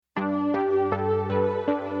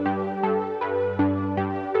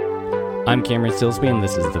I'm Cameron Silsby, and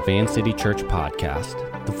this is the Van City Church Podcast.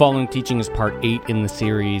 The following teaching is part 8 in the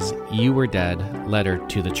series, You Were Dead, Letter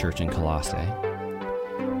to the Church in Colossae.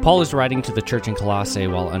 Paul is writing to the church in Colossae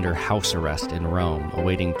while under house arrest in Rome,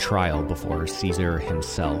 awaiting trial before Caesar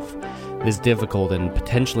himself. This difficult and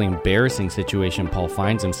potentially embarrassing situation Paul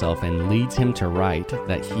finds himself in leads him to write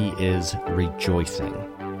that he is rejoicing.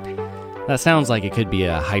 That sounds like it could be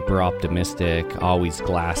a hyper-optimistic, always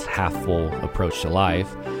glass half-full approach to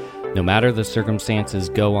life. No matter the circumstances,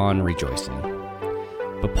 go on rejoicing.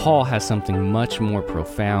 But Paul has something much more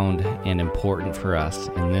profound and important for us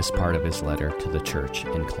in this part of his letter to the church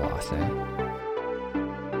in Colossae.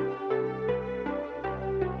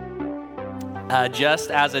 Just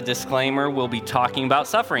as a disclaimer, we'll be talking about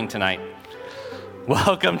suffering tonight.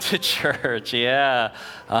 Welcome to church. Yeah,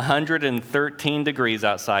 113 degrees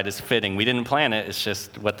outside is fitting. We didn't plan it. It's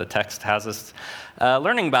just what the text has us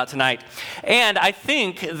learning about tonight. And I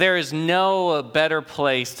think there is no better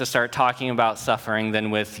place to start talking about suffering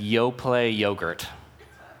than with Yoplait yogurt.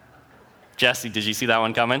 Jesse, did you see that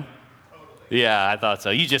one coming? Yeah, I thought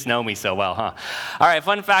so. You just know me so well, huh? All right,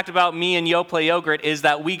 fun fact about me and Yoplait yogurt is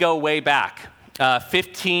that we go way back.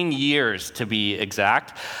 15 years to be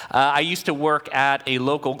exact. I used to work at a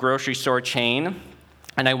local grocery store chain,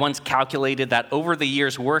 and I once calculated that over the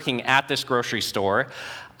years working at this grocery store,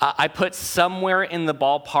 I put somewhere in the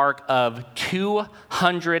ballpark of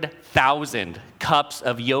 200,000 cups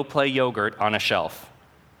of Yoplait yogurt on a shelf.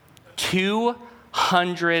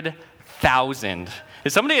 200,000.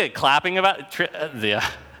 Is somebody clapping about it? Yeah.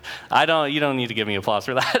 You don't need to give me applause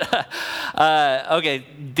for that. Okay,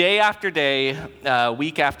 day after day,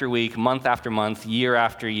 week after week, month after month, year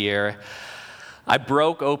after year, I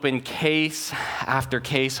broke open case after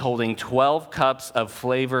case holding 12 cups of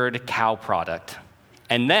flavored cow product.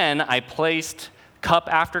 And then I placed cup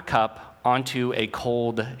after cup onto a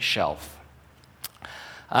cold shelf.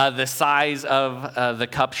 The size of the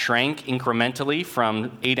cup shrank incrementally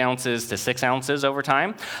from 8 ounces to 6 ounces over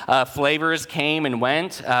time. Flavors came and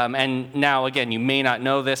went. And now, again, you may not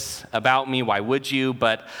know this about me. Why would you?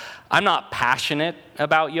 But I'm not passionate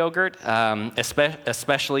about yogurt,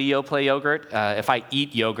 especially Yoplait yogurt. If I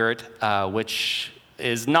eat yogurt, which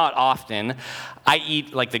is not often, I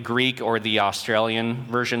eat like the Greek or the Australian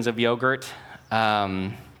versions of yogurt.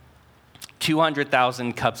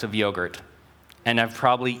 200,000 cups of yogurt. And I've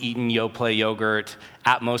probably eaten Yoplait yogurt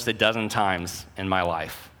at most a dozen times in my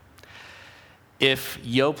life. If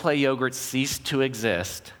Yoplait yogurt ceased to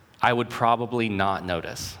exist, I would probably not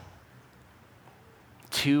notice.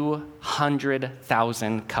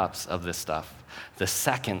 200,000 cups of this stuff. The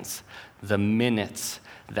seconds, the minutes,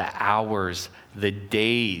 the hours, the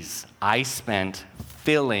days I spent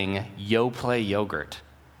filling Yoplait yogurt.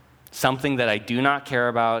 Something that I do not care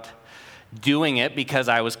about, doing it because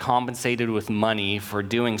I was compensated with money for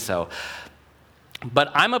doing so. But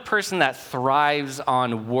I'm a person that thrives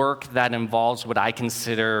on work that involves what I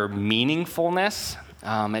consider meaningfulness.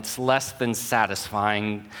 It's less than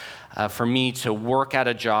satisfying for me to work at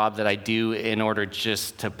a job that I do in order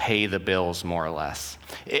just to pay the bills, more or less.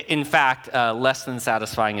 In fact, less than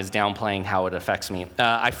satisfying is downplaying how it affects me.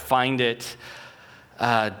 I find it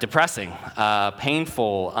depressing,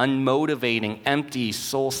 painful, unmotivating, empty,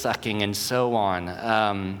 soul-sucking, and so on.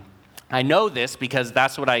 I know this because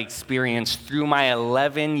that's what I experienced through my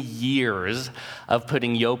 11 years of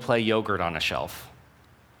putting Yoplait yogurt on a shelf.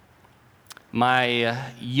 My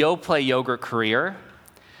Yoplait yogurt career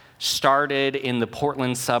started in the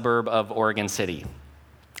Portland suburb of Oregon City.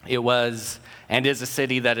 It was and is a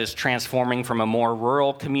city that is transforming from a more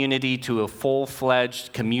rural community to a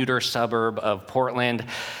full-fledged commuter suburb of Portland.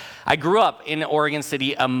 I grew up in Oregon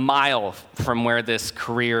City, a mile from where this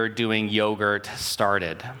career doing yogurt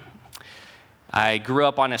started. I grew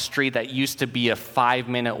up on a street that used to be a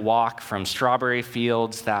 5-minute walk from strawberry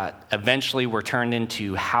fields that eventually were turned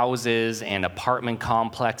into houses and apartment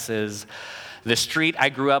complexes. The street I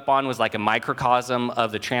grew up on was like a microcosm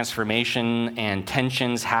of the transformation and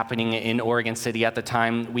tensions happening in Oregon City at the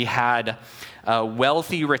time. We had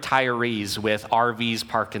wealthy retirees with RVs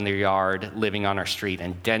parked in their yard living on our street,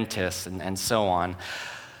 and dentists and so on.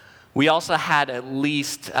 We also had at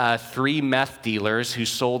least 3 meth dealers who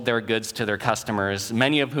sold their goods to their customers,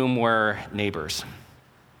 many of whom were neighbors.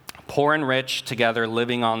 Poor and rich together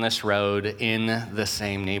living on this road in the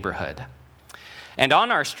same neighborhood. And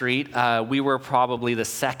on our street, we were probably the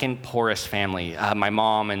second poorest family, my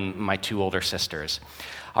mom and my 2 older sisters.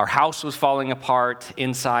 Our house was falling apart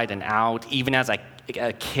inside and out. Even as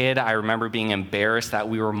a kid, I remember being embarrassed that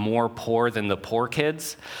we were more poor than the poor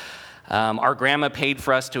kids. Our grandma paid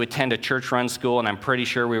for us to attend a church-run school, and I'm pretty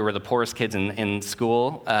sure we were the poorest kids in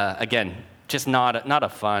school. Again, just not a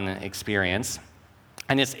fun experience.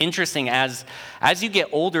 And it's interesting, as you get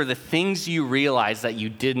older, the things you realize that you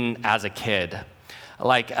didn't as a kid.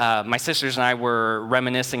 Like my sisters and I were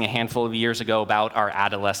reminiscing a handful of years ago about our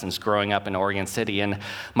adolescence growing up in Oregon City. And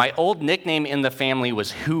my old nickname in the family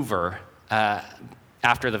was Hoover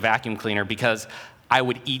after the vacuum cleaner because I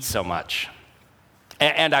would eat so much.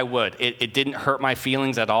 And I would. It didn't hurt my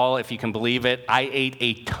feelings at all, if you can believe it. I ate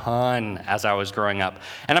a ton as I was growing up.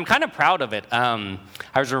 And I'm kind of proud of it. I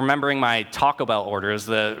was remembering my Taco Bell order. It was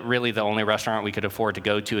really the only restaurant we could afford to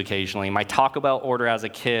go to occasionally. My Taco Bell order as a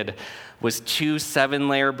kid was 2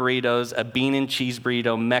 7-layer burritos, a bean and cheese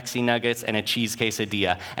burrito, Mexi nuggets, and a cheese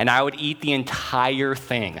quesadilla. And I would eat the entire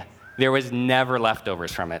thing. There was never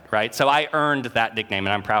leftovers from it, right? So I earned that nickname,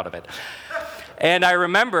 and I'm proud of it. And I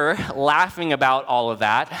remember laughing about all of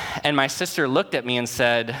that, and my sister looked at me and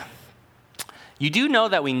said, "You do know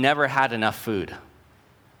that we never had enough food.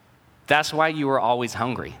 That's why you were always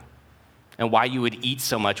hungry, and why you would eat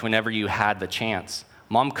so much whenever you had the chance.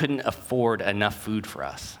 Mom couldn't afford enough food for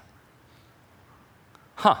us."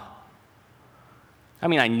 I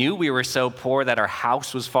mean, I knew we were so poor that our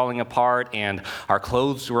house was falling apart and our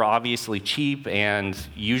clothes were obviously cheap and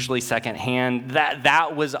usually secondhand.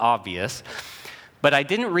 That was obvious. But I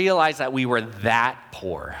didn't realize that we were that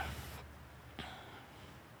poor.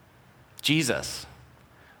 Jesus,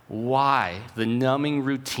 why the numbing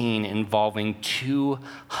routine involving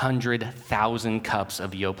 200,000 cups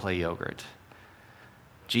of Yoplait yogurt?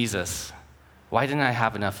 Jesus, why didn't I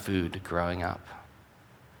have enough food growing up?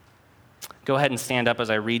 Go ahead and stand up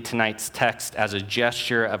as I read tonight's text as a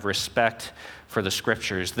gesture of respect for the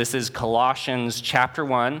scriptures. This is Colossians chapter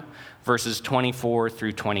 1, verses 24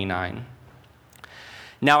 through 29.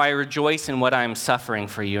 "Now I rejoice in what I am suffering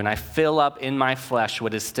for you, and I fill up in my flesh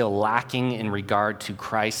what is still lacking in regard to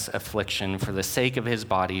Christ's affliction for the sake of his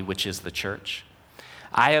body, which is the church.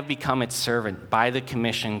 I have become its servant by the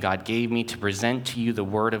commission God gave me to present to you the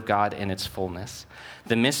word of God in its fullness,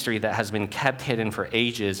 the mystery that has been kept hidden for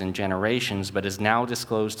ages and generations, but is now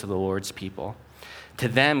disclosed to the Lord's people. To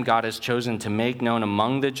them God has chosen to make known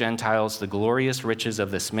among the Gentiles the glorious riches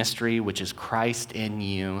of this mystery, which is Christ in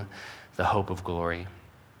you, the hope of glory.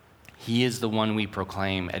 He is the one we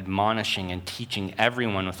proclaim, admonishing and teaching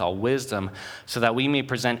everyone with all wisdom, so that we may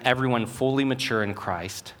present everyone fully mature in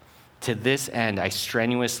Christ. To this end, I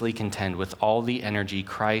strenuously contend with all the energy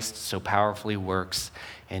Christ so powerfully works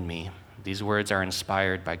in me." These words are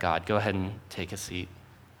inspired by God. Go ahead and take a seat.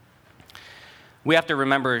 We have to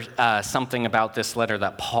remember something about this letter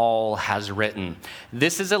that Paul has written.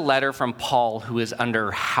 This is a letter from Paul, who is under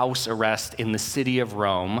house arrest in the city of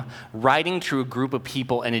Rome, writing to a group of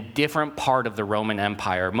people in a different part of the Roman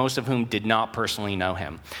Empire, most of whom did not personally know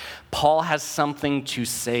him. Paul has something to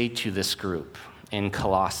say to this group in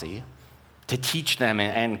Colossae, to teach them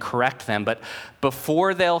and correct them. But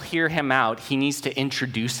before they'll hear him out, he needs to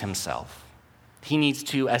introduce himself. He needs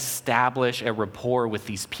to establish a rapport with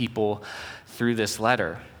these people through this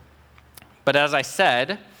letter. But as I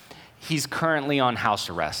said, he's currently on house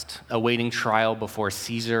arrest, awaiting trial before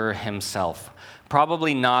Caesar himself.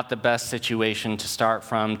 Probably not the best situation to start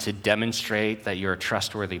from to demonstrate that you're a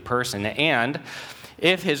trustworthy person. And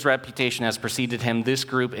if his reputation has preceded him, this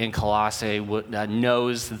group in Colossae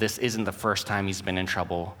knows this isn't the first time he's been in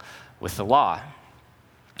trouble with the law.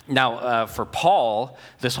 Now, for Paul,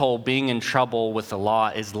 this whole being in trouble with the law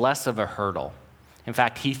is less of a hurdle. In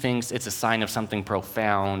fact, he thinks it's a sign of something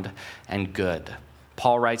profound and good.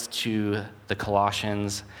 Paul writes to the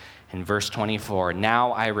Colossians in verse 24,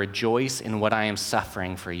 "Now I rejoice in what I am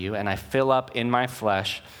suffering for you, and I fill up in my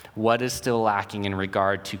flesh what is still lacking in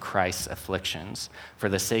regard to Christ's afflictions, for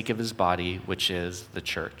the sake of his body, which is the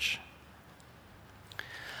church."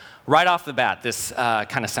 Right off the bat, this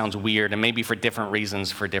kind of sounds weird, and maybe for different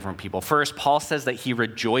reasons for different people. First, Paul says that he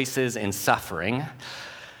rejoices in suffering.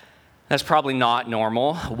 That's probably not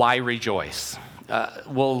normal. Why rejoice?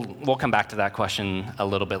 We'll come back to that question a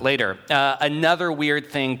little bit later. Another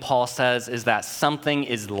weird thing Paul says is that something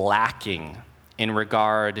is lacking in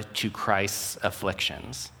regard to Christ's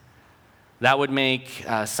afflictions. That would make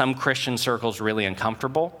some Christian circles really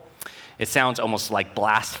uncomfortable. It sounds almost like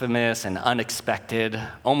blasphemous and unexpected,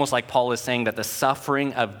 almost like Paul is saying that the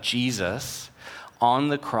suffering of Jesus on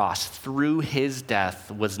the cross through his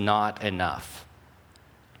death was not enough.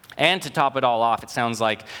 And to top it all off, it sounds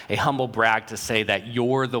like a humble brag to say that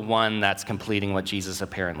you're the one that's completing what Jesus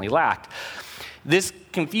apparently lacked. This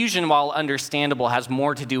confusion, while understandable, has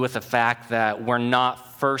more to do with the fact that we're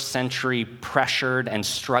not first century pressured and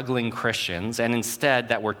struggling Christians, and instead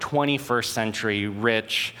that we're 21st century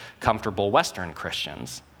rich, comfortable Western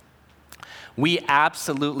Christians. We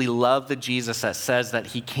absolutely love the Jesus that says that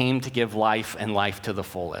he came to give life and life to the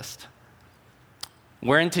fullest.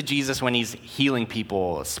 We're into Jesus when he's healing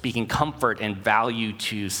people, speaking comfort and value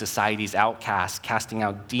to society's outcasts, casting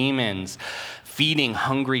out demons, feeding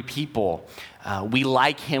hungry people. We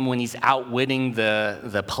like him when he's outwitting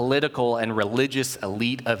the political and religious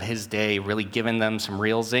elite of his day, really giving them some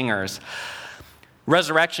real zingers.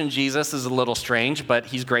 Resurrection Jesus is a little strange, but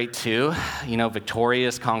he's great too.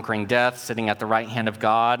 Victorious, conquering death, sitting at the right hand of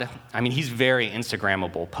God. I mean, he's very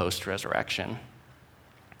Instagrammable post-resurrection.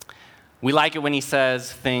 We like it when he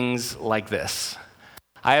says things like this: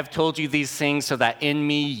 I have told you these things so that in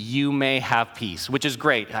me you may have peace, which is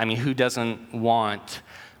great. I mean, who doesn't want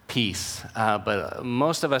peace? But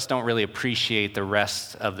most of us don't really appreciate the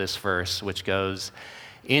rest of this verse, which goes,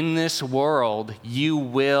 in this world you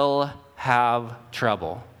will have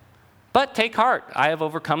trouble, but take heart, I have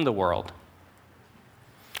overcome the world.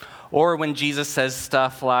 Or when Jesus says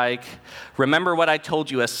stuff like, remember what I told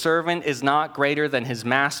you, a servant is not greater than his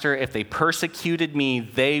master. If they persecuted me,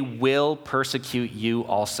 they will persecute you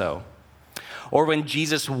also. Or when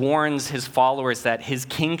Jesus warns his followers that his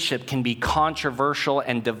kingship can be controversial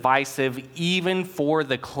and divisive even for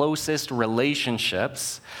the closest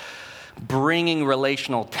relationships, bringing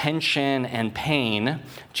relational tension and pain,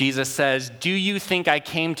 Jesus says, do you think I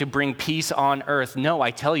came to bring peace on earth? No,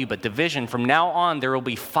 I tell you, but division. From now on, there will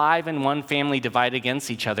be 5 in one family divided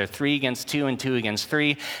against each other, 3 against 2 and 2 against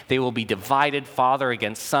 3. They will be divided, father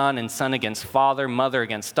against son and son against father, mother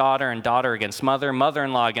against daughter and daughter against mother,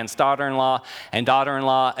 mother-in-law against daughter-in-law and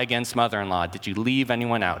daughter-in-law against mother-in-law. Did you leave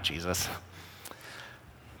anyone out, Jesus?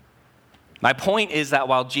 My point is that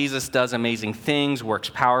while Jesus does amazing things, works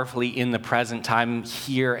powerfully in the present time,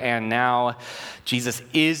 here and now, Jesus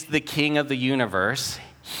is the king of the universe.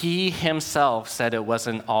 He himself said it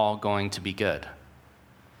wasn't all going to be good.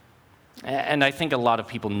 And I think a lot of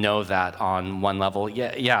people know that on one level.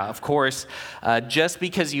 Yeah, of course, just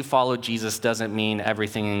because you follow Jesus doesn't mean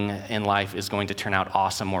everything in life is going to turn out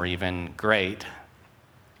awesome or even great.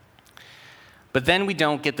 But then we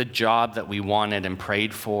don't get the job that we wanted and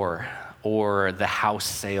prayed for, or the house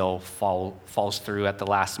sale falls through at the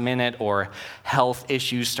last minute, or health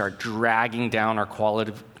issues start dragging down our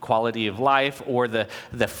quality of life, or the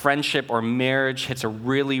friendship or marriage hits a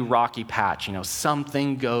really rocky patch.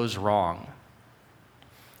 Something goes wrong,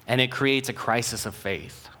 and it creates a crisis of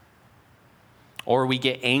faith. Or we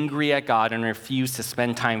get angry at God and refuse to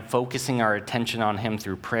spend time focusing our attention on him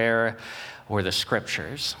through prayer or the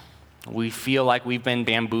scriptures. We feel like we've been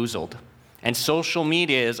bamboozled. And social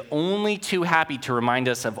media is only too happy to remind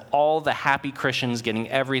us of all the happy Christians getting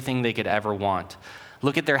everything they could ever want.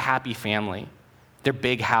 Look at their happy family, their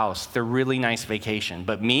big house, their really nice vacation.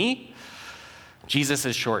 But me, Jesus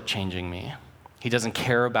is shortchanging me. He doesn't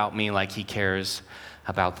care about me like he cares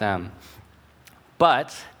about them.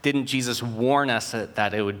 But didn't Jesus warn us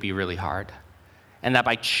that it would be really hard? And that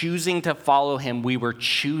by choosing to follow him, we were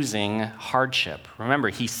choosing hardship. Remember,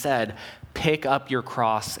 he said, pick up your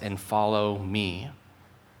cross and follow me.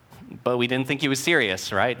 But we didn't think he was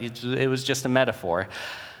serious, right? It was just a metaphor.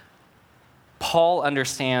 Paul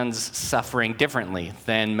understands suffering differently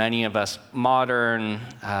than many of us modern,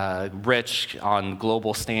 rich on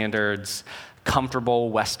global standards, comfortable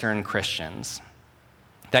Western Christians.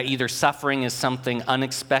 That either suffering is something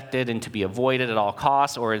unexpected and to be avoided at all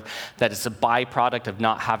costs, or that it's a byproduct of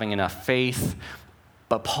not having enough faith.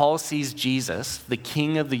 But Paul sees Jesus, the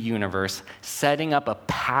King of the universe, setting up a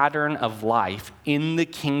pattern of life in the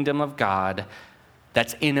kingdom of God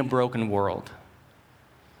that's in a broken world.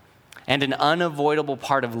 And an unavoidable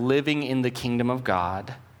part of living in the kingdom of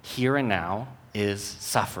God, here and now, is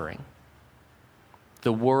suffering.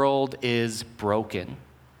 The world is broken.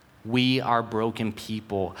 We are broken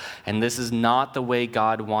people, and this is not the way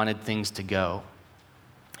God wanted things to go.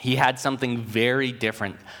 He had something very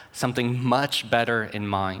different, something much better in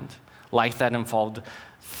mind. Life that involved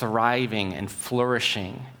thriving and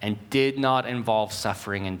flourishing and did not involve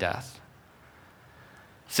suffering and death.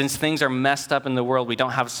 Since things are messed up in the world, we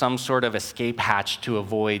don't have some sort of escape hatch to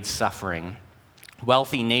avoid suffering.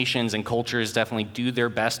 Wealthy nations and cultures definitely do their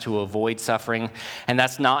best to avoid suffering, and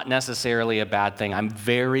that's not necessarily a bad thing. I'm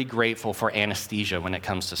very grateful for anesthesia when it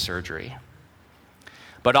comes to surgery.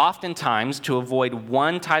 But oftentimes, to avoid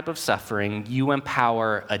one type of suffering, you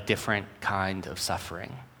empower a different kind of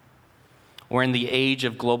suffering. Or in the age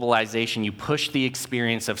of globalization, you push the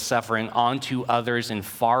experience of suffering onto others in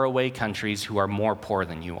faraway countries who are more poor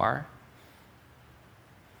than you are.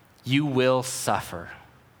 You will suffer.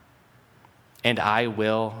 and I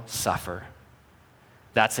will suffer.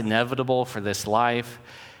 That's inevitable for this life,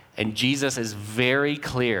 and Jesus is very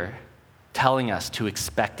clear telling us to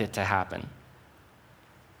expect it to happen.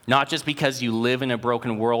 Not just because you live in a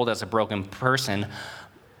broken world as a broken person,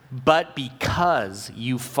 but because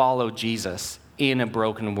you follow Jesus in a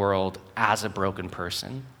broken world as a broken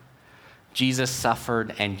person. Jesus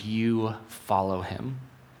suffered and you follow him.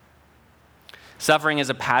 Suffering is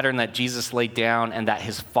a pattern that Jesus laid down and that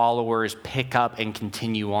his followers pick up and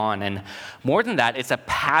continue on. And more than that, it's a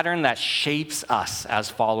pattern that shapes us as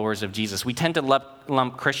followers of Jesus. We tend to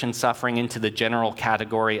lump Christian suffering into the general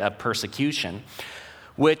category of persecution,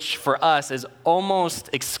 which for us is almost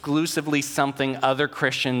exclusively something other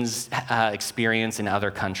Christians experience in other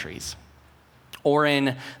countries, or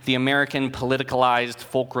in the American politicalized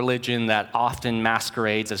folk religion that often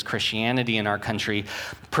masquerades as Christianity in our country.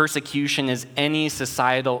 Persecution is any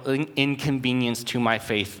societal inconvenience to my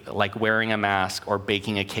faith, like wearing a mask or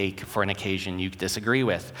baking a cake for an occasion you disagree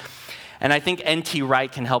with. And I think N.T.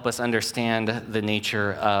 Wright can help us understand the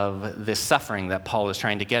nature of this suffering that Paul is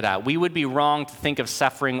trying to get at. We would be wrong to think of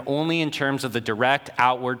suffering only in terms of the direct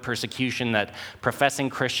outward persecution that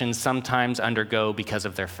professing Christians sometimes undergo because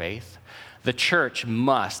of their faith. The church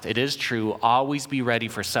must, it is true, always be ready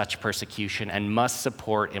for such persecution and must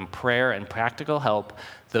support in prayer and practical help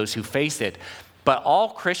those who face it. But all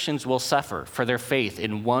Christians will suffer for their faith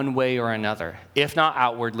in one way or another, if not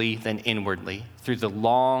outwardly, then inwardly, through the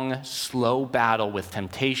long, slow battle with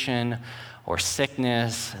temptation or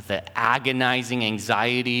sickness, the agonizing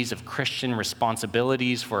anxieties of Christian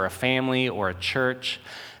responsibilities for a family or a church,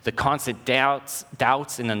 the constant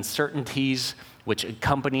doubts and uncertainties which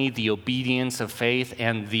accompany the obedience of faith,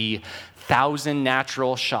 and the 1,000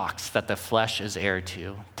 natural shocks that the flesh is heir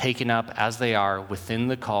to, taken up as they are within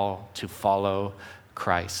the call to follow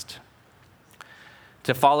Christ.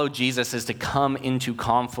 To follow Jesus is to come into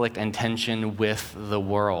conflict and tension with the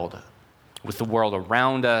world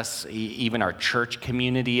around us, even our church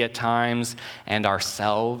community at times, and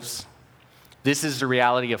ourselves. This is the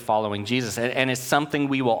reality of following Jesus, and it's something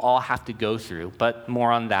we will all have to go through, but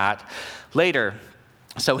more on that later.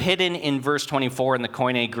 So hidden in verse 24 in the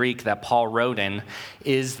Koine Greek that Paul wrote in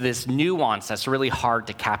is this nuance that's really hard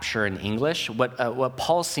to capture in English. What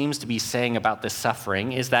Paul seems to be saying about this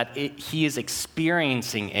suffering is that he is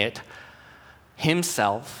experiencing it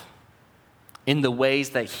himself in the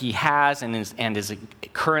ways that he has and is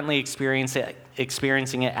currently experiencing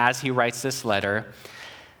it as he writes this letter.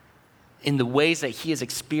 In the ways that he is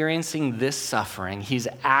experiencing this suffering, he's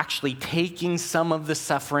actually taking some of the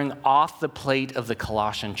suffering off the plate of the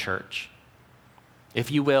Colossian church.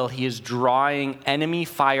 If you will, he is drawing enemy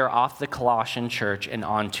fire off the Colossian church and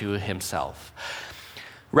onto himself.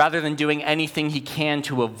 Rather than doing anything he can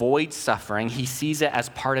to avoid suffering, he sees it as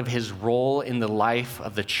part of his role in the life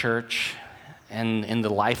of the church and in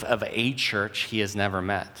the life of a church he has never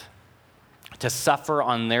met. To suffer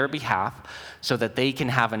on their behalf so that they can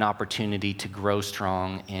have an opportunity to grow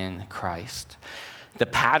strong in Christ. The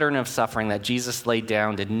pattern of suffering that Jesus laid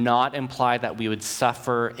down did not imply that we would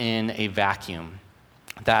suffer in a vacuum,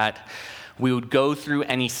 that we would go through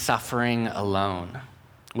any suffering alone.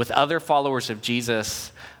 With other followers of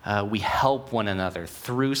Jesus, we help one another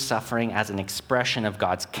through suffering as an expression of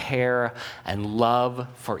God's care and love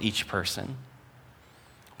for each person.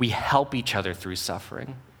 We help each other through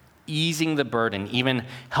suffering, easing the burden, even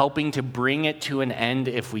helping to bring it to an end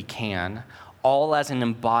if we can, all as an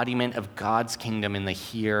embodiment of God's kingdom in the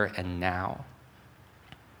here and now.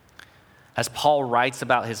 As Paul writes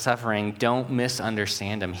about his suffering, don't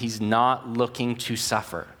misunderstand him. He's not looking to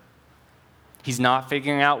suffer. He's not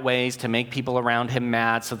figuring out ways to make people around him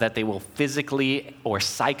mad so that they will physically or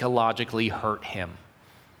psychologically hurt him.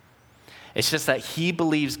 It's just that he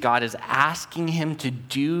believes God is asking him to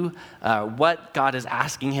do what God is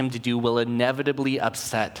asking him to do will inevitably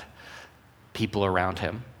upset people around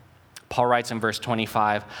him. Paul writes in verse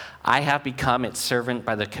 25, I have become its servant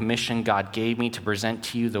by the commission God gave me to present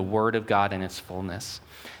to you the word of God in its fullness,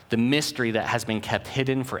 the mystery that has been kept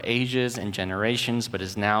hidden for ages and generations, but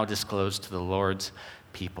is now disclosed to the Lord's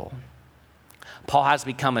people. Paul has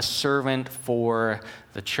become a servant for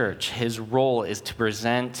the church. His role is to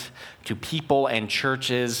present to people and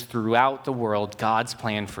churches throughout the world God's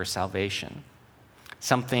plan for salvation,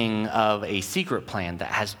 something of a secret plan that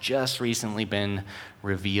has just recently been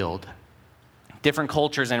revealed. Different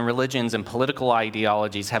cultures and religions and political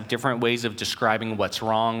ideologies have different ways of describing what's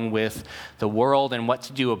wrong with the world and what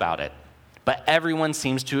to do about it. But everyone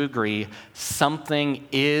seems to agree something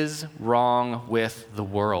is wrong with the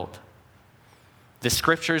world. The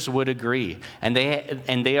scriptures would agree, and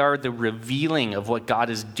they are the revealing of what God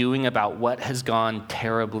is doing about what has gone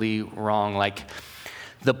terribly wrong. Like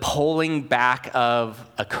the pulling back of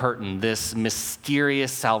a curtain, this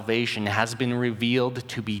mysterious salvation has been revealed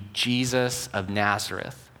to be Jesus of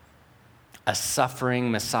Nazareth, a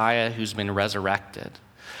suffering Messiah who's been resurrected.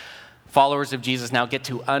 Followers of Jesus now get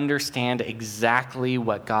to understand exactly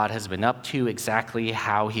what God has been up to, exactly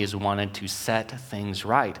how he has wanted to set things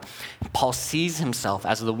right. Paul sees himself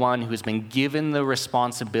as the one who has been given the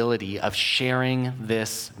responsibility of sharing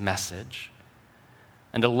this message.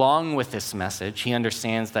 And along with this message, he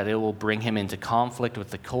understands that it will bring him into conflict with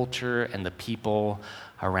the culture and the people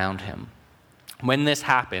around him. When this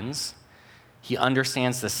happens, he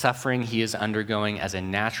understands the suffering he is undergoing as a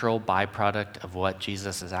natural byproduct of what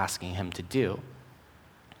Jesus is asking him to do.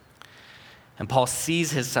 And Paul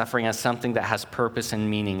sees his suffering as something that has purpose and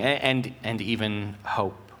meaning and even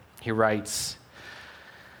hope. He writes,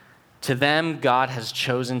 "To them God has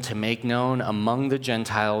chosen to make known among the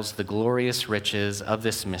Gentiles the glorious riches of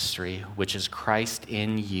this mystery, which is Christ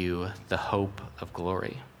in you, the hope of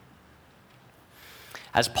glory."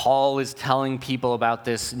 As Paul is telling people about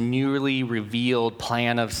this newly revealed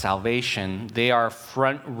plan of salvation, they are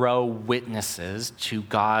front row witnesses to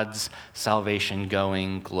God's salvation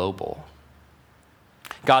going global.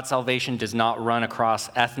 God's salvation does not run across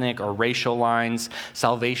ethnic or racial lines.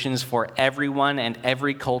 Salvation is for everyone and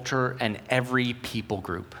every culture and every people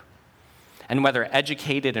group. And whether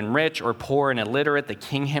educated and rich or poor and illiterate, the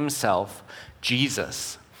King himself,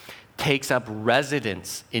 Jesus, takes up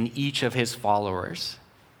residence in each of his followers.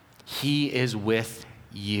 He is with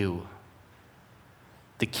you.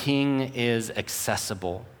 The King is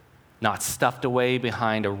accessible, not stuffed away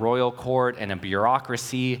behind a royal court and a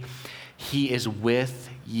bureaucracy. He is with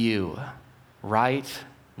you right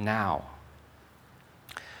now.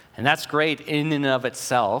 And that's great in and of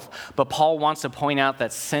itself, but Paul wants to point out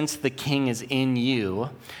that since the King is in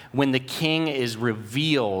you, when the King is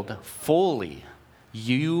revealed fully,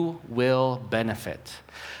 you will benefit.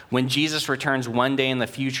 When Jesus returns one day in the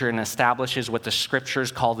future and establishes what the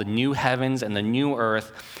scriptures call the new heavens and the new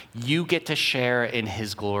earth, you get to share in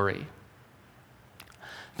his glory.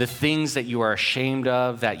 The things that you are ashamed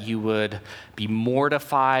of, that you would be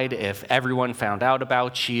mortified if everyone found out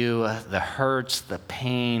about you, the hurts, the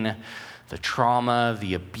pain, the trauma,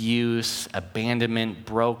 the abuse, abandonment,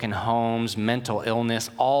 broken homes, mental illness,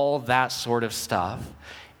 all that sort of stuff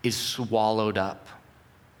is swallowed up.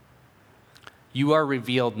 You are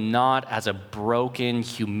revealed not as a broken,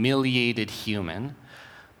 humiliated human,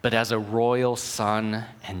 but as a royal son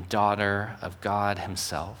and daughter of God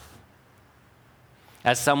himself.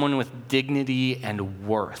 As someone with dignity and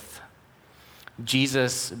worth.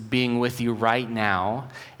 Jesus being with you right now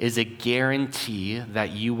is a guarantee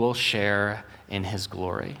that you will share in his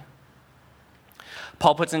glory.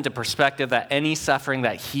 Paul puts into perspective that any suffering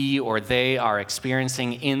that he or they are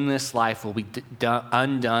experiencing in this life will be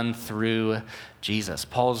undone through Jesus.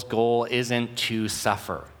 Paul's goal isn't to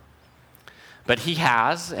suffer, but he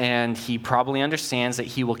has, and he probably understands that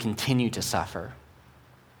he will continue to suffer.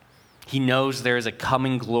 He knows there is a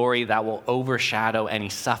coming glory that will overshadow any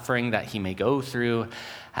suffering that he may go through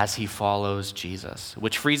as he follows Jesus,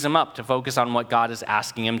 which frees him up to focus on what God is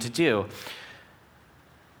asking him to do.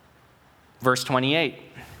 Verse 28,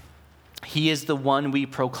 he is the one we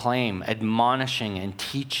proclaim, admonishing and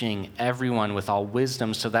teaching everyone with all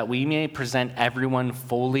wisdom so that we may present everyone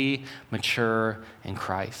fully mature in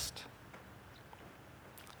Christ.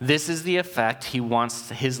 This is the effect he wants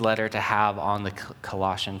his letter to have on the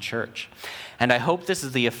Colossian church. And I hope this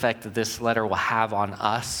is the effect that this letter will have on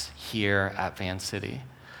us here at Van City.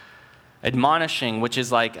 Admonishing, which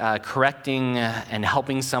is like correcting and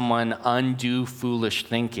helping someone undo foolish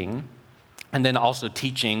thinking. And then also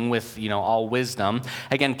teaching with, all wisdom.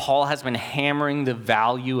 Again, Paul has been hammering the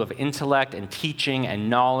value of intellect and teaching and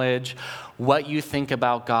knowledge. What you think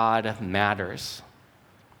about God matters.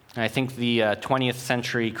 And I think the 20th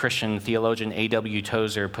century Christian theologian A.W.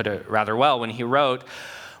 Tozer put it rather well when he wrote,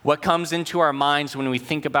 "What comes into our minds when we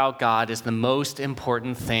think about God is the most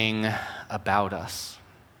important thing about us."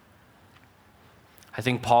 I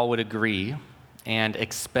think Paul would agree and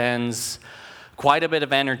expends quite a bit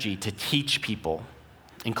of energy to teach people,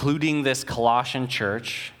 including this Colossian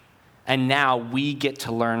church, and now we get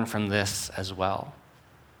to learn from this as well.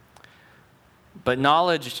 But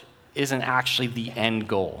knowledge isn't actually the end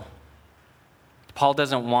goal. Paul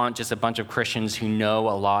doesn't want just a bunch of Christians who know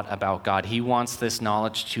a lot about God. He wants this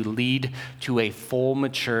knowledge to lead to a full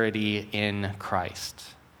maturity in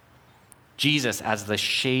Christ. Jesus as the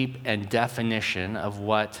shape and definition of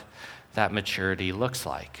what that maturity looks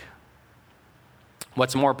like.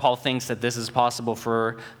 What's more, Paul thinks that this is possible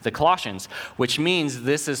for the Colossians, which means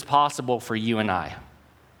this is possible for you and I.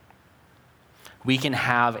 We can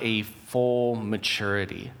have a full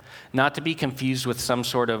maturity, not to be confused with some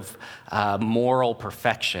sort of moral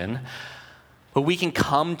perfection, but we can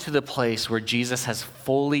come to the place where Jesus has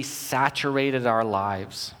fully saturated our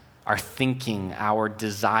lives, our thinking, our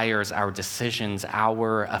desires, our decisions,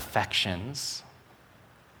 our affections.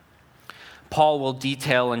 Paul will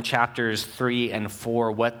detail in chapters 3 and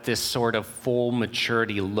 4 what this sort of full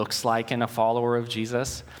maturity looks like in a follower of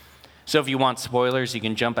Jesus. So if you want spoilers, you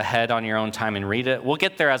can jump ahead on your own time and read it. We'll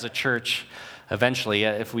get there as a church eventually.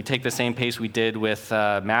 If we take the same pace we did with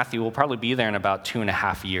Matthew, we'll probably be there in about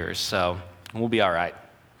 2.5 years, so we'll be all right.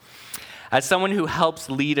 As someone who helps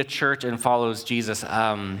lead a church and follows Jesus,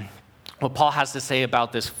 what Paul has to say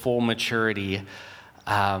about this full maturity,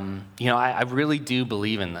 I really do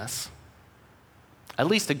believe in this, at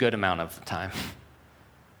least a good amount of the time.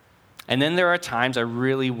 And then there are times I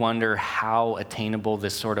really wonder how attainable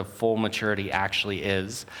this sort of full maturity actually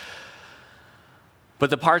is. But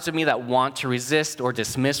the parts of me that want to resist or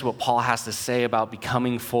dismiss what Paul has to say about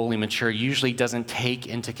becoming fully mature usually doesn't take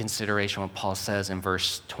into consideration what Paul says in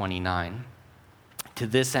verse 29. To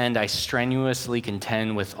this end, I strenuously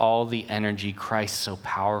contend with all the energy Christ so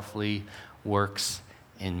powerfully works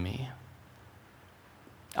in me.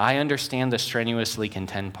 I understand the strenuously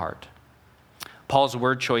contend part. Paul's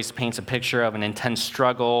word choice paints a picture of an intense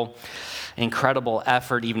struggle, incredible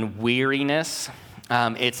effort, even weariness.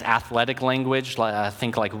 It's athletic language,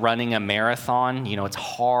 think like running a marathon. It's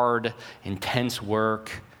hard, intense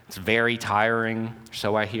work. It's very tiring,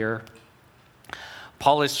 so I hear.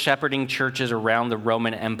 Paul is shepherding churches around the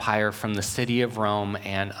Roman Empire from the city of Rome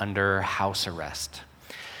and under house arrest.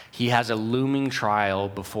 He has a looming trial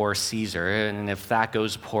before Caesar, and if that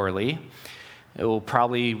goes poorly, it will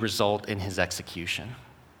probably result in his execution.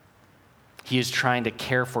 He is trying to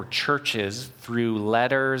care for churches through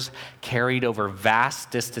letters carried over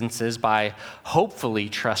vast distances by hopefully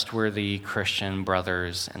trustworthy Christian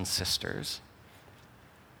brothers and sisters.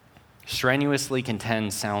 Strenuously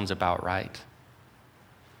contend sounds about right.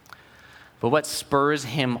 But what spurs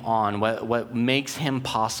him on, what makes him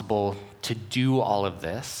possible to do all of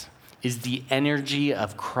this, is the energy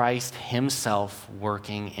of Christ himself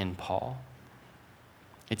working in Paul.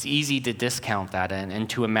 It's easy to discount that and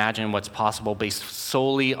to imagine what's possible based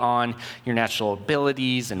solely on your natural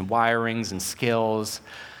abilities and wirings and skills.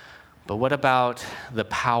 But what about the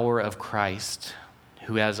power of Christ,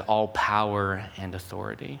 who has all power and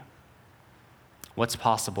authority? What's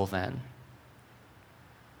possible then?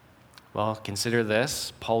 Well, consider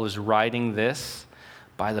this. Paul is writing this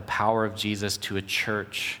by the power of Jesus to a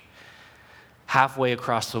church halfway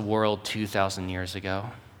across the world 2,000 years ago.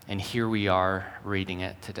 And here we are reading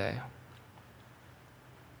it today.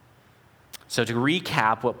 So to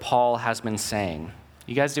recap what Paul has been saying,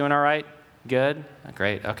 you guys doing all right? Good?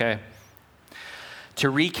 Great, okay.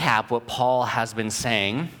 To recap what Paul has been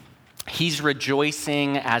saying, he's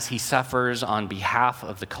rejoicing as he suffers on behalf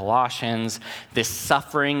of the Colossians. This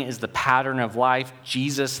suffering is the pattern of life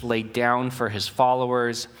Jesus laid down for his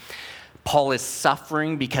followers. Paul is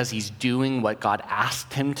suffering because he's doing what God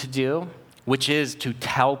asked him to do, which is to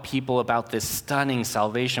tell people about this stunning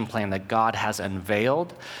salvation plan that God has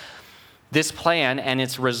unveiled. This plan and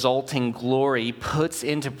its resulting glory puts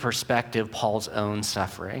into perspective Paul's own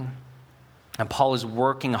suffering. And Paul is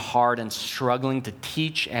working hard and struggling to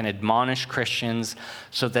teach and admonish Christians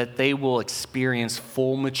so that they will experience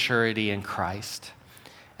full maturity in Christ.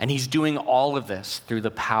 And he's doing all of this through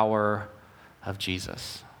the power of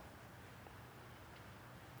Jesus.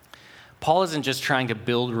 Paul isn't just trying to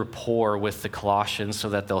build rapport with the Colossians so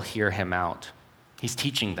that they'll hear him out. He's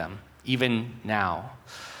teaching them, even now.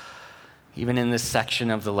 Even in this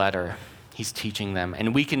section of the letter, he's teaching them.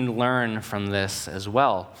 And we can learn from this as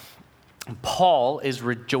well. Paul is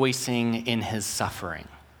rejoicing in his suffering.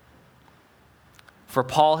 For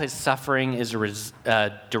Paul, his suffering is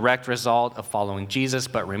a direct result of following Jesus.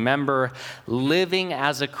 But remember, living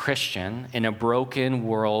as a Christian in a broken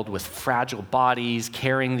world with fragile bodies,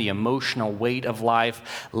 carrying the emotional weight of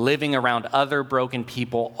life, living around other broken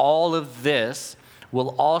people, all of this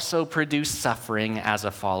will also produce suffering as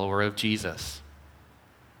a follower of Jesus.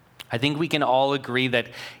 I think we can all agree that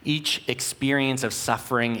each experience of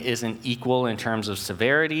suffering isn't equal in terms of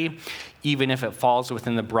severity, even if it falls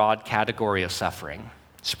within the broad category of suffering.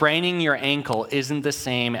 Spraining your ankle isn't the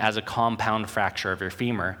same as a compound fracture of your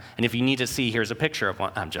femur. And if you need to see, here's a picture of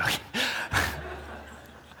one. I'm joking.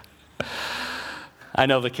 I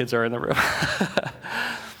know the kids are in the room.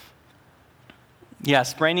 Yeah,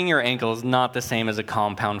 spraining your ankle is not the same as a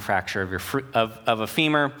compound fracture of a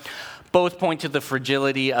femur. Both point to the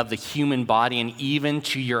fragility of the human body and even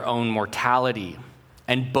to your own mortality.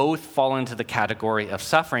 And both fall into the category of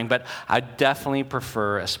suffering, but I definitely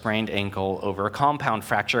prefer a sprained ankle over a compound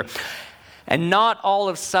fracture. And not all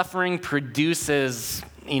of suffering produces,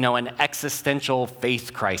 an existential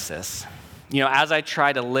faith crisis. As I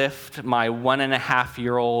try to lift my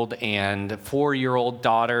 1.5-year-old and 4-year-old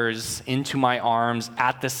daughters into my arms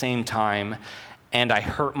at the same time, and I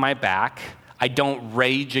hurt my back, I don't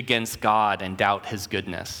rage against God and doubt his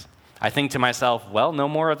goodness. I think to myself, well, no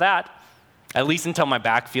more of that, at least until my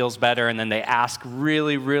back feels better, and then they ask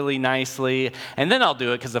really, really nicely, and then I'll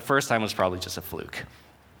do it because the first time was probably just a fluke.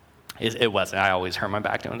 It wasn't. I always hurt my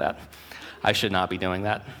back doing that. I should not be doing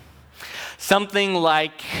that. Something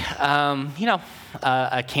like,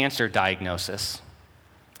 a cancer diagnosis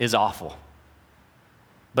is awful.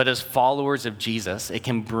 But as followers of Jesus, it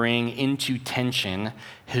can bring into tension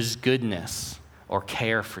his goodness or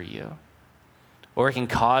care for you. Or it can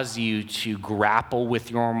cause you to grapple with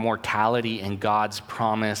your mortality and God's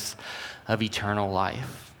promise of eternal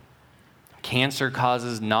life. Cancer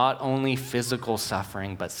causes not only physical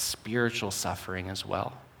suffering, but spiritual suffering as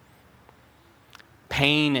well.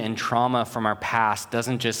 Pain and trauma from our past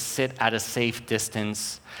doesn't just sit at a safe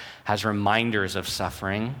distance as reminders of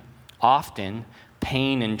suffering. Often,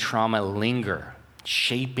 pain and trauma linger,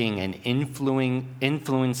 shaping and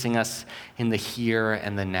influencing us in the here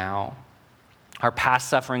and the now. Our past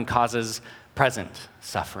suffering causes present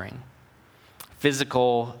suffering,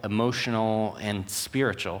 physical, emotional, and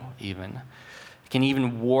spiritual even. It can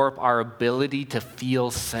even warp our ability to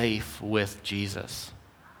feel safe with Jesus.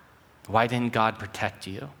 Why didn't God protect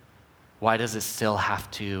you? Why does it still have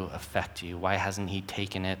to affect you? Why hasn't he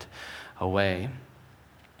taken it away?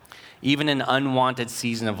 Even an unwanted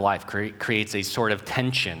season of life creates a sort of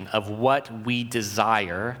tension of what we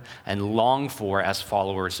desire and long for as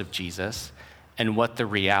followers of Jesus and what the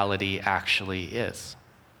reality actually is.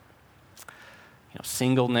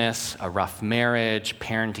 Singleness, a rough marriage,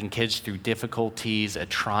 parenting kids through difficulties, a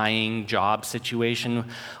trying job situation,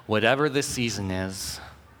 whatever the season is,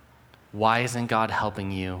 why isn't God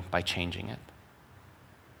helping you by changing it?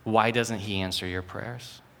 Why doesn't he answer your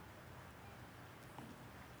prayers?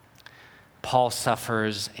 Paul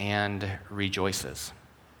suffers and rejoices.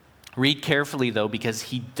 Read carefully, though, because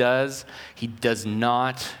he does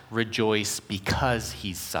not rejoice because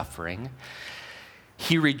he's suffering.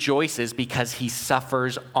 He rejoices because he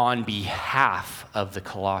suffers on behalf of the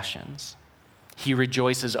Colossians. He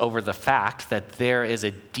rejoices over the fact that there is a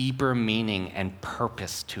deeper meaning and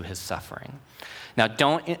purpose to his suffering. Now,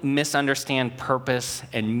 don't misunderstand purpose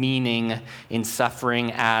and meaning in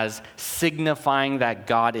suffering as signifying that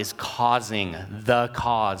God is causing the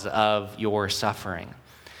cause of your suffering,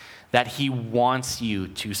 that he wants you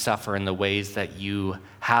to suffer in the ways that you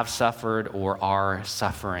have suffered or are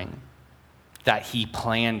suffering, that he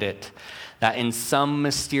planned it, that in some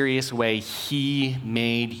mysterious way he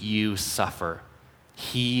made you suffer.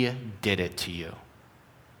 He did it to you.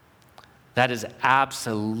 That is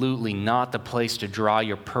absolutely not the place to draw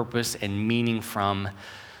your purpose and meaning from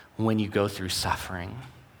when you go through suffering.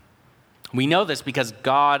 We know this because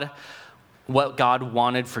what God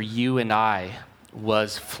wanted for you and I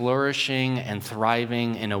was flourishing and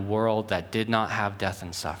thriving in a world that did not have death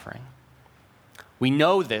and suffering. We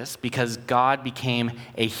know this because God became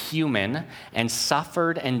a human and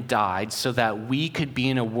suffered and died so that we could be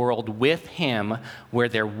in a world with him where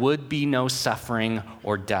there would be no suffering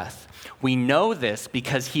or death. We know this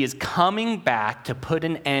because he is coming back to put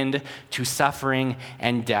an end to suffering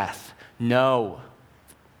and death. No,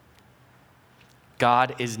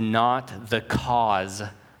 God is not the cause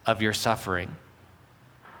of your suffering.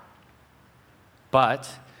 But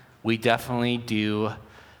we definitely do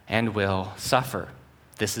and will suffer.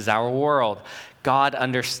 This is our world. God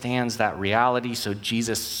understands that reality, so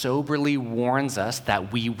Jesus soberly warns us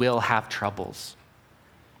that we will have troubles,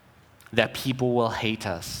 that people will hate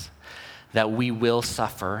us, that we will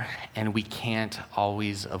suffer, and we can't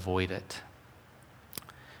always avoid it.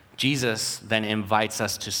 Jesus then invites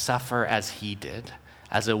us to suffer as he did,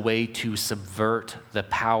 as a way to subvert the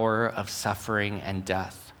power of suffering and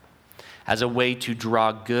death, as a way to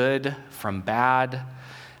draw good from bad,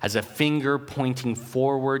 as a finger pointing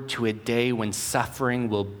forward to a day when suffering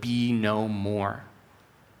will be no more.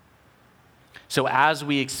 So as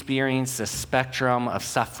we experience the spectrum of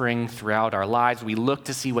suffering throughout our lives, we look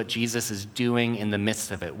to see what Jesus is doing in the midst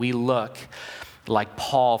of it. We look, like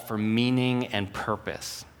Paul, for meaning and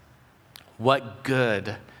purpose. What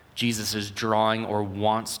good Jesus is drawing or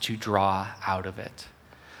wants to draw out of it.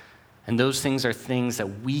 And those things are things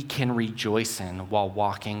that we can rejoice in while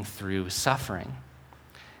walking through suffering.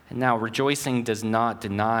 And now, rejoicing does not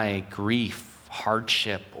deny grief,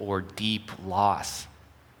 hardship, or deep loss.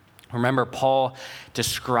 Remember, Paul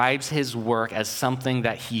describes his work as something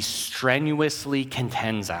that he strenuously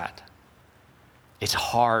contends at. It's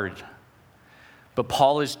hard. But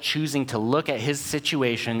Paul is choosing to look at his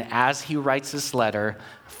situation as he writes this letter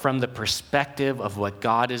from the perspective of what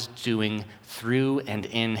God is doing through and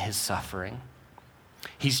in his suffering.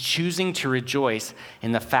 He's choosing to rejoice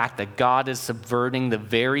in the fact that God is subverting the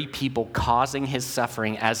very people causing his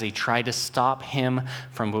suffering as they try to stop him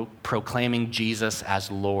from proclaiming Jesus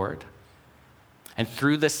as Lord. And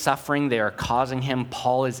through the suffering they are causing him,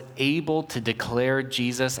 Paul is able to declare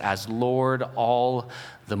Jesus as Lord all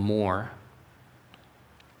the more.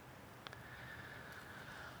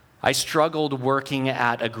 I struggled working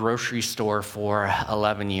at a grocery store for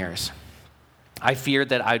 11 years. I feared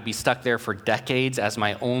that I'd be stuck there for decades as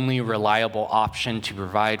my only reliable option to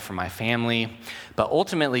provide for my family. But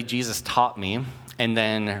ultimately, Jesus taught me and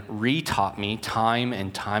then re-taught me time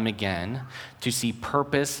and time again to see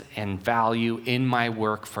purpose and value in my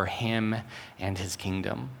work for him and his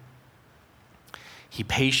kingdom. He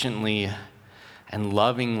patiently and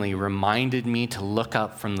lovingly reminded me to look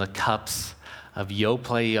up from the cups of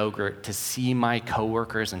Yoplait yogurt to see my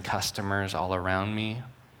coworkers and customers all around me,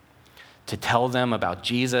 to tell them about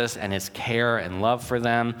Jesus and his care and love for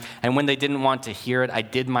them. And when they didn't want to hear it, I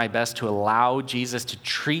did my best to allow Jesus to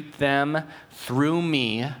treat them through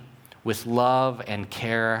me with love and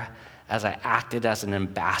care as I acted as an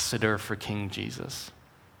ambassador for King Jesus.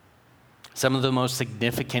 Some of the most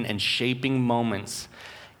significant and shaping moments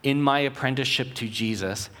in my apprenticeship to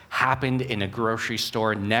Jesus happened in a grocery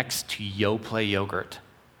store next to Yoplait yogurt.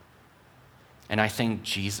 And I thank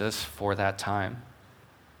Jesus for that time.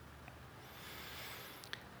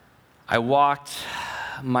 I walked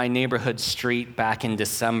my neighborhood street back in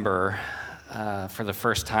December for the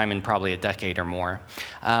first time in probably a decade or more.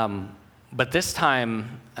 But this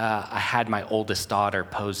time, I had my oldest daughter,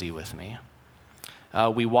 Posey, with me.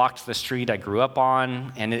 We walked the street I grew up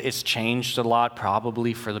on, and it's changed a lot,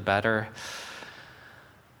 probably for the better.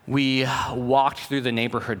 We walked through the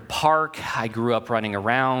neighborhood park. I grew up running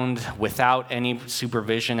around without any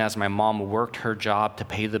supervision as my mom worked her job to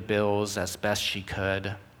pay the bills as best she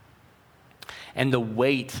could. And the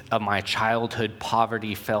weight of my childhood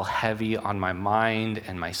poverty fell heavy on my mind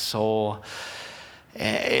and my soul.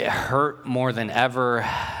 It hurt more than ever,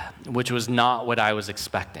 which was not what I was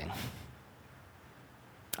expecting.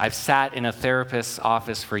 I've sat in a therapist's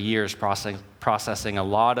office for years processing a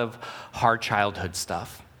lot of hard childhood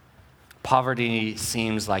stuff. Poverty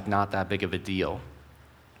seems like not that big of a deal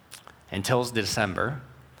until December,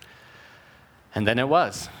 and then it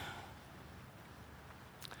was.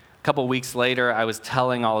 A couple weeks later, I was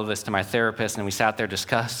telling all of this to my therapist, and we sat there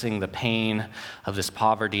discussing the pain of this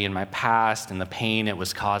poverty in my past and the pain it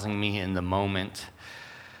was causing me in the moment.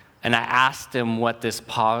 And I asked him what this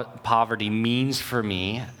poverty means for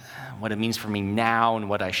me, what it means for me now, and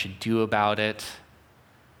what I should do about it.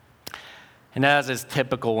 And as is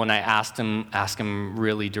typical when I ask him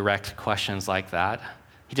really direct questions like that,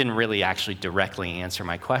 he didn't really actually directly answer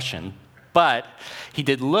my question, but he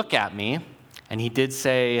did look at me. And he did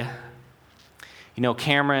say,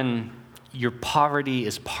 Cameron, your poverty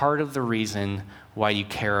is part of the reason why you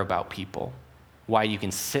care about people, why you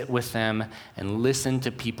can sit with them and listen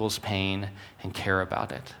to people's pain and care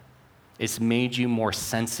about it. It's made you more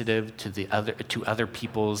sensitive to other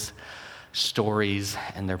people's stories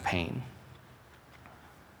and their pain.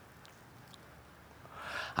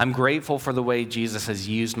 I'm grateful for the way Jesus has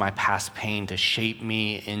used my past pain to shape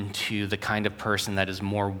me into the kind of person that is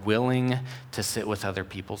more willing to sit with other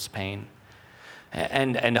people's pain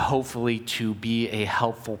and hopefully to be a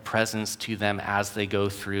helpful presence to them as they go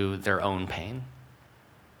through their own pain.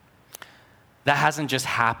 That hasn't just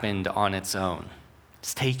happened on its own.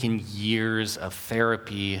 It's taken years of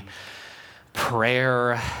therapy,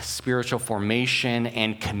 prayer, spiritual formation,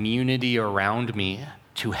 and community around me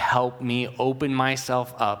to help me open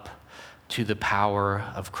myself up to the power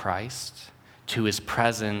of Christ, to his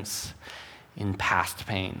presence in past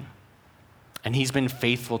pain. And he's been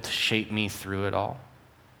faithful to shape me through it all.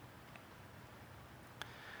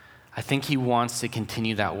 I think he wants to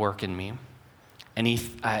continue that work in me. And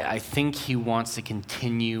I think he wants to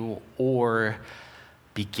continue or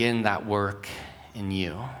begin that work in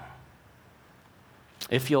you,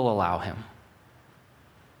 if you'll allow him.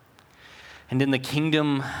 And in the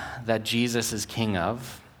kingdom that Jesus is king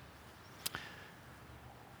of,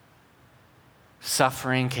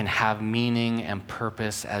 suffering can have meaning and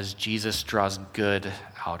purpose as Jesus draws good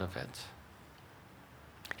out of it.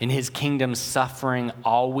 In his kingdom, suffering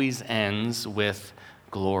always ends with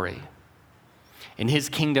glory. In his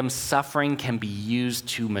kingdom, suffering can be used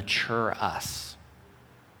to mature us.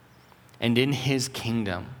 And in his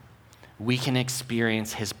kingdom, we can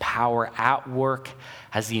experience his power at work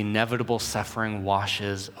as the inevitable suffering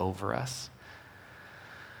washes over us.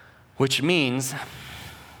 Which means,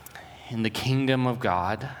 in the kingdom of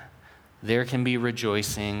God, there can be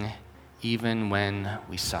rejoicing even when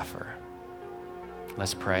we suffer.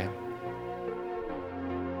 Let's pray.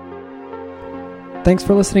 Thanks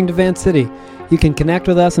for listening to Van City. You can connect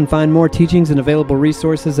with us and find more teachings and available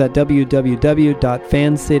resources at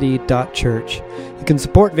www.vancity.church. You can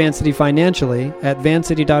support Van City financially at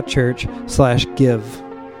vancity.church/give.